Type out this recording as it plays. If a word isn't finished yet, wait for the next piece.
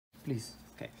Please.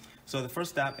 Okay, so the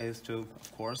first step is to,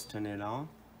 of course, turn it on,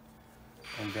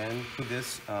 and then put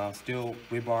this steel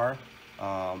rebar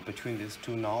between these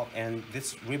two knobs, and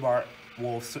this rebar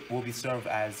will be served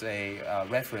as a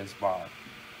reference bar.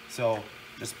 So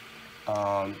just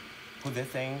put this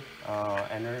thing on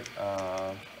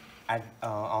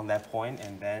that point,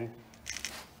 and then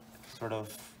sort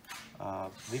of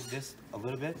leave this a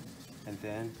little bit, and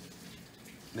then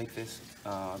make this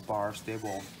bar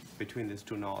stable between these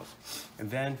two knobs. And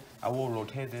then I will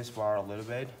rotate this bar a little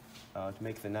bit to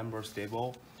make the number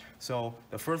stable. So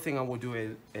the first thing I will do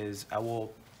is I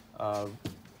will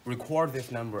record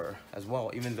this number as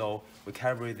well, even though we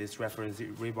calibrate this reference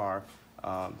rebar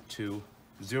to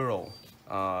 0.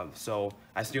 So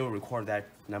I still record that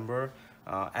number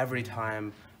every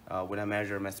time when I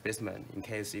measure my specimen, in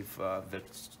case if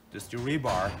the steel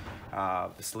rebar,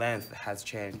 its length has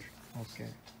changed. Okay.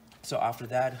 So after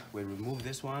that, we remove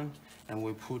this one and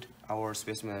we put our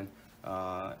specimen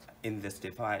in this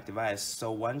device.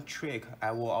 So one trick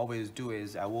I will always do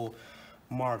is I will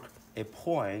mark a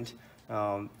point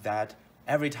that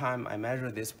every time I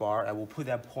measure this bar, I will put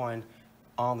that point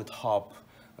on the top.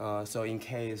 So in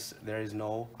case there is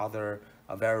no other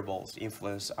variables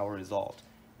influence our result.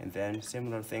 And then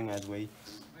similar thing as we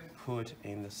put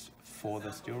in this for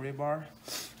the steel rebar.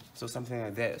 So something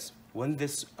like this. When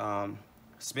this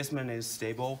specimen is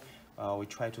stable, we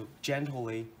try to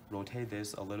gently rotate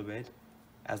this a little bit,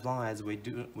 as long as we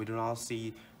do not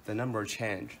see the number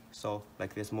change. So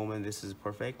like this moment, this is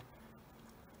perfect.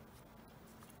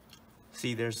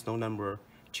 See, there's no number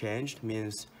changed,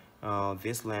 means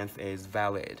this length is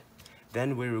valid.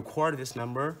 Then we record this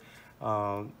number,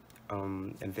 and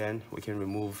then we can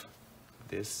remove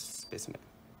this specimen.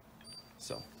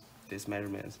 So this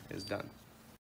measurement is done.